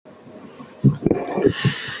Good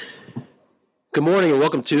morning and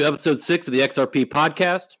welcome to episode 6 of the XRP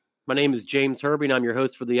podcast. My name is James Herby and I'm your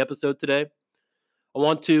host for the episode today. I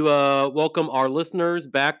want to welcome our listeners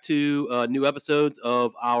back to new episodes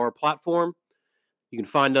of our platform. You can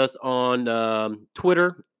find us on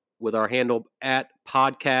Twitter with our handle at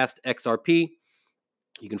podcastxrp.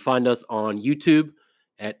 You can find us on YouTube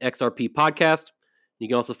at XRP Podcast. You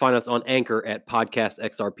can also find us on Anchor at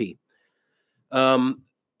podcastxrp.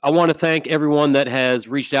 I want to thank everyone that has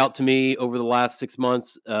reached out to me over the last 6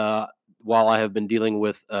 months while I have been dealing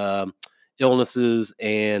with illnesses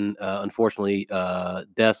and unfortunately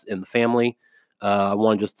deaths in the family. I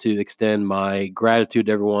want just to extend my gratitude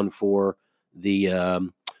to everyone for the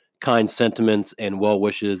kind sentiments and well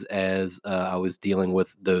wishes as I was dealing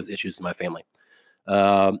with those issues in my family.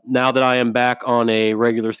 Now that I am back on a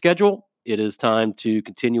regular schedule, it is time to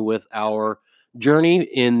continue with our journey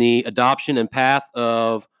in the adoption and path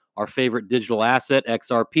of our favorite digital asset,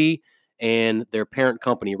 XRP, and their parent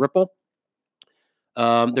company, Ripple.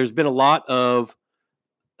 There's been a lot of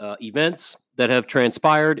events that have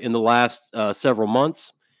transpired in the last several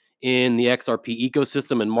months in the XRP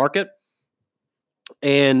ecosystem and market.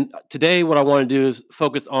 And today, what I want to do is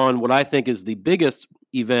focus on what I think is the biggest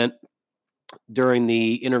event during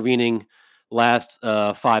the intervening last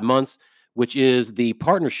 5 months, which is the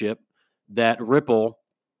partnership that Ripple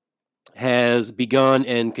has begun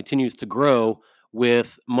and continues to grow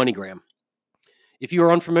with MoneyGram. If you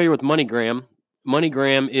are unfamiliar with MoneyGram,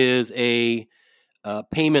 MoneyGram is a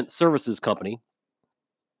payment services company.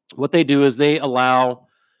 What they do is they allow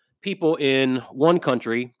people in one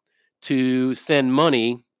country to send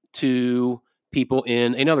money to people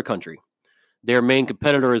in another country. Their main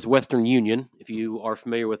competitor is Western Union. If you are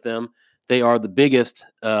familiar with them, they are the biggest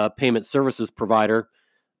payment services provider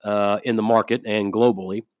in the market and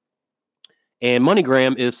globally. And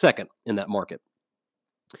MoneyGram is second in that market.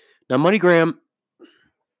 Now, MoneyGram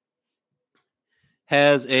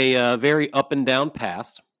has a very up and down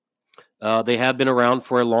past. They have been around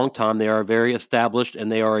for a long time. They are very established,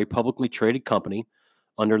 and they are a publicly traded company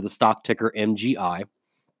under the stock ticker MGI.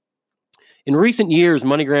 In recent years,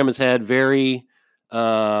 MoneyGram has had very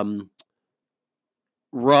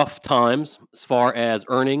rough times as far as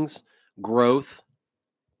earnings, growth,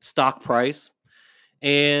 stock price,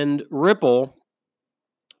 and Ripple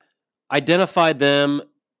identified them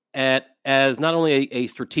as not only a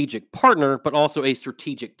strategic partner, but also a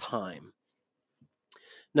strategic time.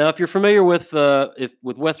 Now, if you're familiar with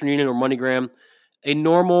Western Union or MoneyGram, a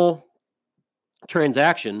normal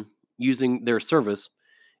transaction using their service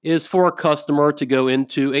is for a customer to go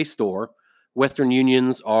into a store. Western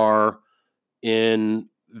Unions are in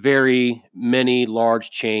very many large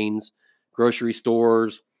chains, grocery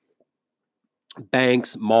stores,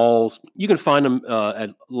 banks, malls. You can find them at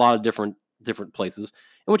a lot of different places.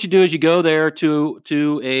 And what you do is you go there to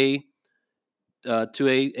a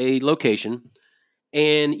location,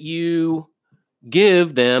 and you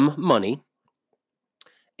give them money.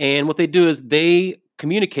 And what they do is they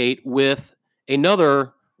communicate with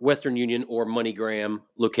another Western Union or MoneyGram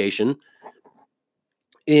location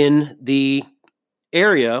in the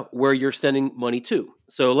area where you're sending money to.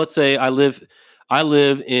 So let's say I live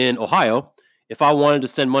in Ohio. If I wanted to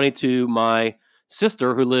send money to my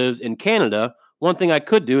sister who lives in Canada, one thing I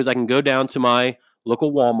could do is I can go down to my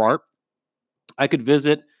local Walmart. I could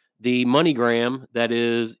visit the MoneyGram that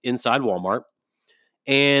is inside Walmart,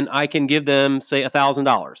 and I can give them, say,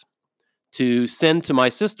 $1,000 to send to my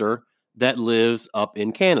sister that lives up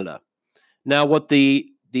in Canada. Now, what the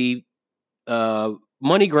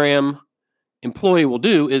MoneyGram employee will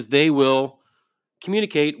do is they will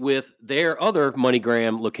communicate with their other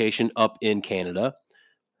MoneyGram location up in Canada,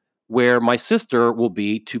 where my sister will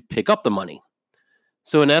be to pick up the money.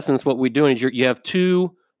 So in essence, what we're doing is you have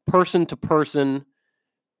two person-to-person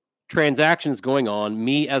transactions going on,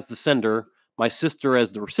 me as the sender, my sister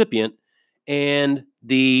as the recipient, and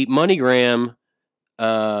the MoneyGram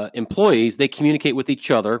employees, they communicate with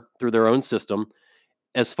each other through their own system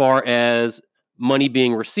as far as money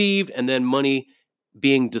being received and then money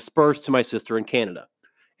being dispersed to my sister in Canada.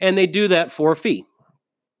 And they do that for a fee.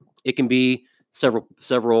 It can be several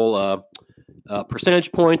percentage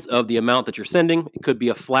points of the amount that you're sending. It could be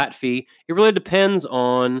a flat fee. It really depends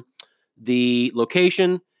on the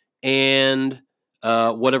location and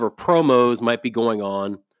whatever promos might be going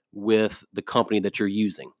on with the company that you're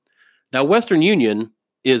using. Now, Western Union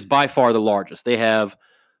is by far the largest. They have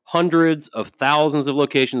hundreds of thousands of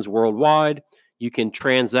locations worldwide. You can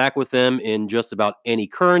transact with them in just about any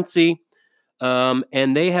currency.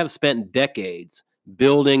 And they have spent decades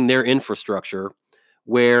building their infrastructure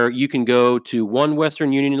where you can go to one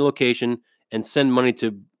Western Union location and send money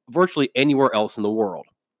to virtually anywhere else in the world.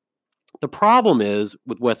 The problem is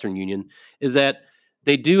with Western Union is that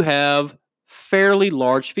they do have fairly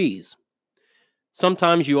large fees.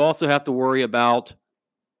 Sometimes you also have to worry about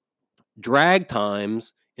drag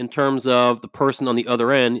times in terms of the person on the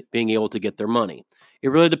other end being able to get their money. It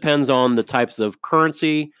really depends on the types of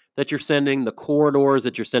currency that you're sending, the corridors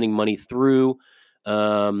that you're sending money through,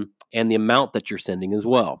 and the amount that you're sending as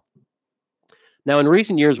well. Now, in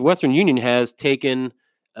recent years, Western Union has taken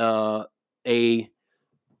a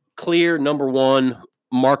clear number one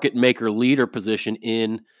market maker leader position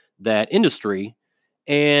in that industry,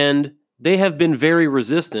 and they have been very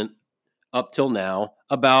resistant up till now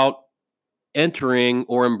about entering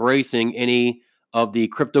or embracing any of the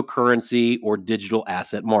cryptocurrency or digital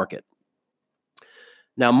asset market.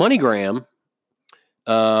 Now, MoneyGram,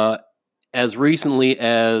 as recently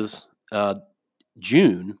as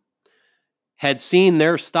June, had seen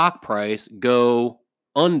their stock price go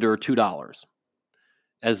under $2,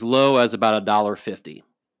 as low as about $1.50.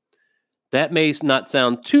 That may not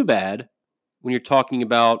sound too bad when you're talking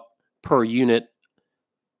about per unit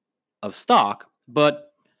of stock,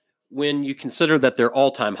 but when you consider that their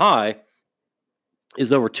all-time high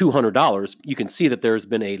is over $200, you can see that there's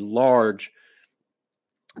been a large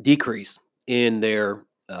decrease in their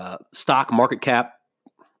stock market cap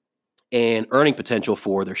and earning potential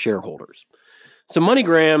for their shareholders. So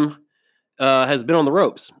MoneyGram has been on the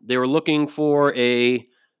ropes. They were looking for a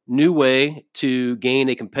new way to gain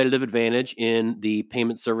a competitive advantage in the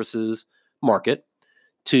payment services market,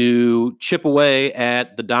 to chip away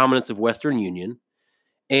at the dominance of Western Union.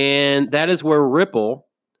 And that is where Ripple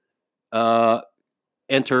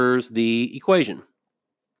enters the equation.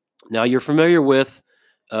 Now, you're familiar with,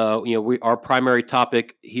 our primary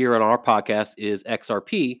topic here on our podcast is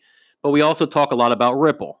XRP, but we also talk a lot about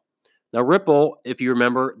Ripple. Now, Ripple, if you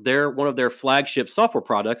remember, one of their flagship software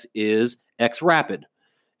products is XRapid.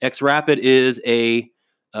 XRapid is a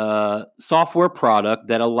software product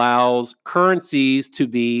that allows currencies to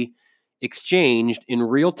be exchanged in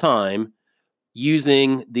real time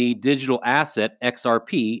using the digital asset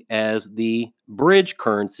XRP as the bridge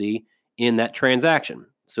currency in that transaction.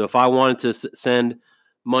 So if I wanted to send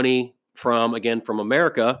money from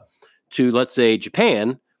America to, let's say,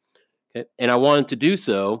 Japan, okay, and I wanted to do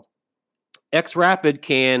so, XRapid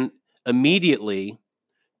can immediately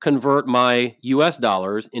convert my US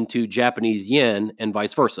dollars into Japanese yen and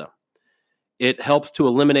vice versa. It helps to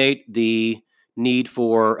eliminate the need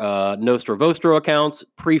for Nostro Vostro accounts,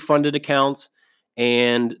 pre-funded accounts,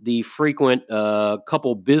 and the frequent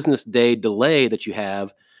couple business day delay that you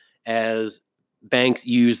have as banks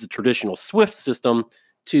use the traditional SWIFT system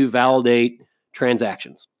to validate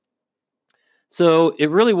transactions. So it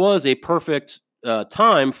really was a perfect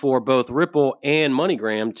time for both Ripple and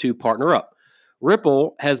MoneyGram to partner up.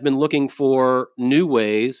 Ripple has been looking for new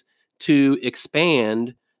ways to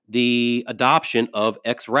expand the adoption of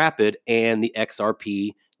XRapid and the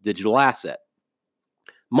XRP digital asset.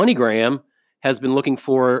 MoneyGram has been looking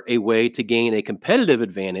for a way to gain a competitive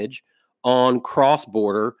advantage on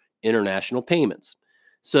cross-border international payments.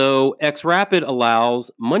 So XRapid allows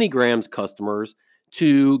MoneyGram's customers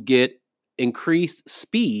to get increased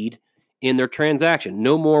speed in their transaction.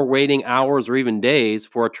 No more waiting hours or even days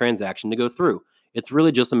for a transaction to go through. It's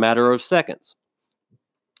really just a matter of seconds.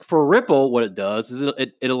 For Ripple, what it does is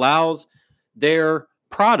it allows their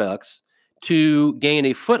products to gain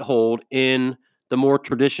a foothold in the more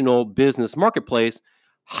traditional business marketplace,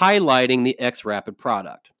 highlighting the XRapid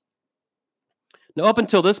product. Now, up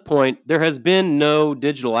until this point, there has been no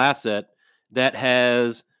digital asset that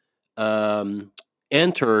has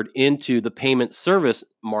entered into the payment service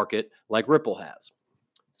market like Ripple has.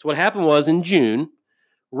 So what happened was in June,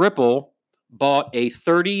 Ripple bought a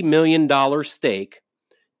 $30 million stake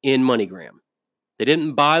in MoneyGram. They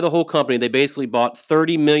didn't buy the whole company. They basically bought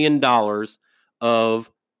 $30 million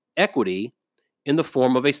of equity in the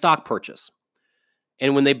form of a stock purchase.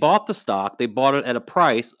 And when they bought the stock, they bought it at a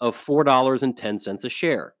price of $4.10 a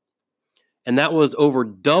share. And that was over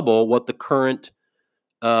double what the current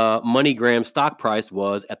MoneyGram stock price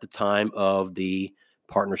was at the time of the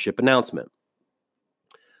partnership announcement.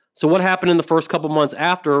 So what happened in the first couple months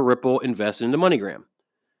after Ripple invested into MoneyGram?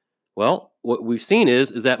 Well, what we've seen is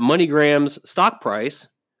that MoneyGram's stock price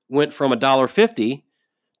went from $1.50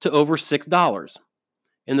 to over $6.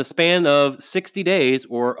 In the span of 60 days,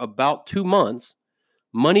 or about 2 months,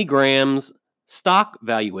 MoneyGram's stock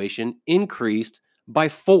valuation increased by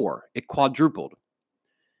 4. It quadrupled.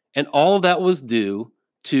 And all of that was due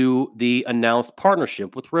to the announced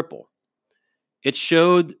partnership with Ripple. It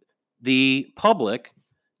showed the public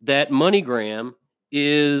that MoneyGram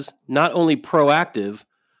is not only proactive,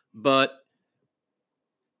 but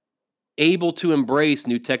able to embrace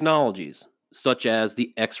new technologies, such as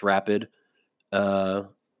the XRapid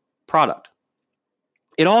product.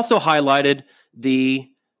 It also highlighted the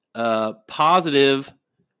positive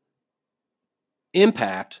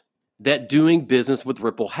impact that doing business with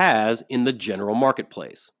Ripple has in the general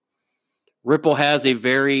marketplace. Ripple has a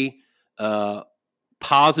very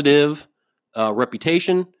positive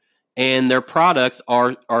reputation, and their products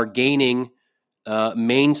are gaining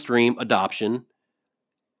mainstream adoption.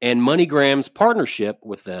 And MoneyGram's partnership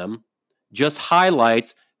with them just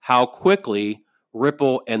highlights how quickly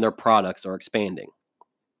Ripple and their products are expanding.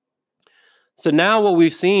 So now what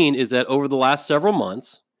we've seen is that over the last several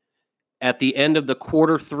months, at the end of the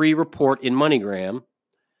Q3 report in MoneyGram,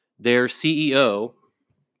 their CEO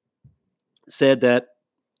said that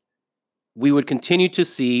we would continue to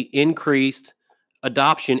see increased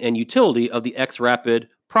adoption and utility of the XRapid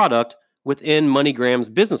product within MoneyGram's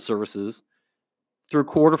business services through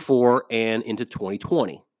Q4 and into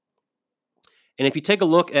 2020. And if you take a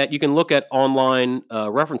look at, you can look at online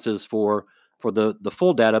references for the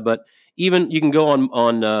full data, but even you can go on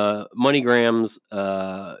MoneyGram's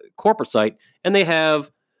corporate site, and they have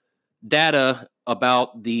data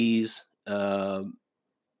about these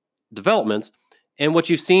developments. And what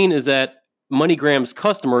you've seen is that MoneyGram's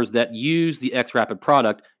customers that use the XRapid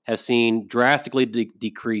product have seen drastically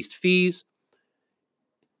decreased fees.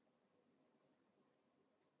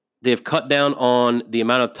 They've cut down on the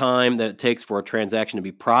amount of time that it takes for a transaction to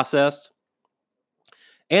be processed.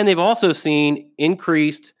 And they've also seen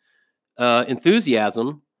increased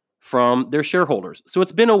enthusiasm from their shareholders. So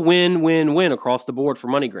it's been a win-win-win across the board for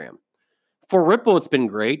MoneyGram. For Ripple, it's been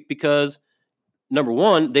great because, number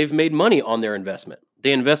one, they've made money on their investment.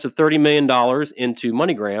 They invested $30 million into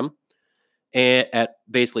MoneyGram at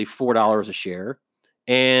basically $4 a share,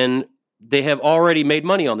 and they have already made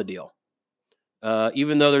money on the deal.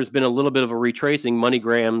 Even though there's been a little bit of a retracing,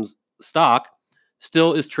 MoneyGram's stock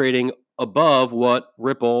still is trading above what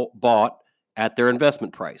Ripple bought at their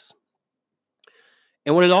investment price.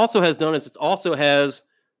 And what it also has done is it also has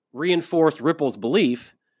reinforced Ripple's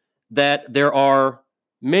belief that there are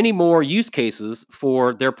many more use cases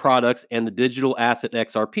for their products and the digital asset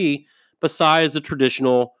XRP besides the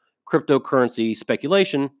traditional cryptocurrency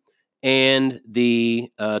speculation and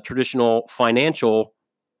the traditional financial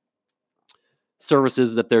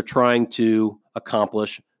services that they're trying to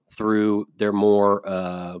accomplish through their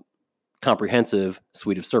more comprehensive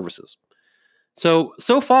suite of services.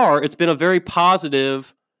 So far, it's been a very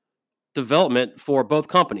positive development for both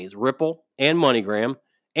companies, Ripple and MoneyGram,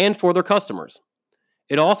 and for their customers.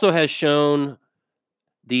 It also has shown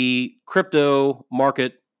the crypto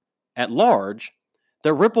market at large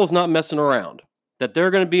that Ripple's not messing around, that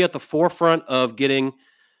they're going to be at the forefront of getting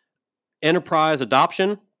enterprise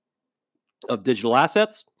adoption of digital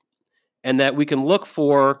assets, and that we can look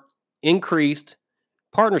for increased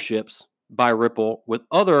partnerships by Ripple with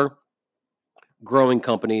other growing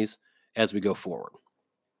companies as we go forward.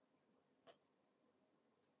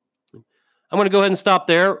 I'm going to go ahead and stop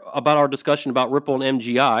there about our discussion about Ripple and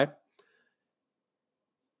MGI.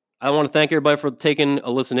 I want to thank everybody for taking a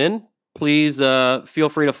listen in. Please feel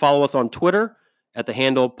free to follow us on Twitter at the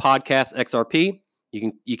handle podcastxrp.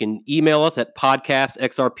 You can email us at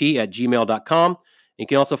podcastxrp@gmail.com. You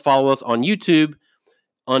can also follow us on YouTube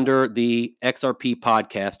under the XRP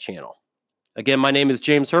Podcast channel. Again, my name is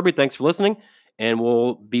James Herbie. Thanks for listening, and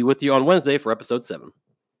we'll be with you on Wednesday for episode 7.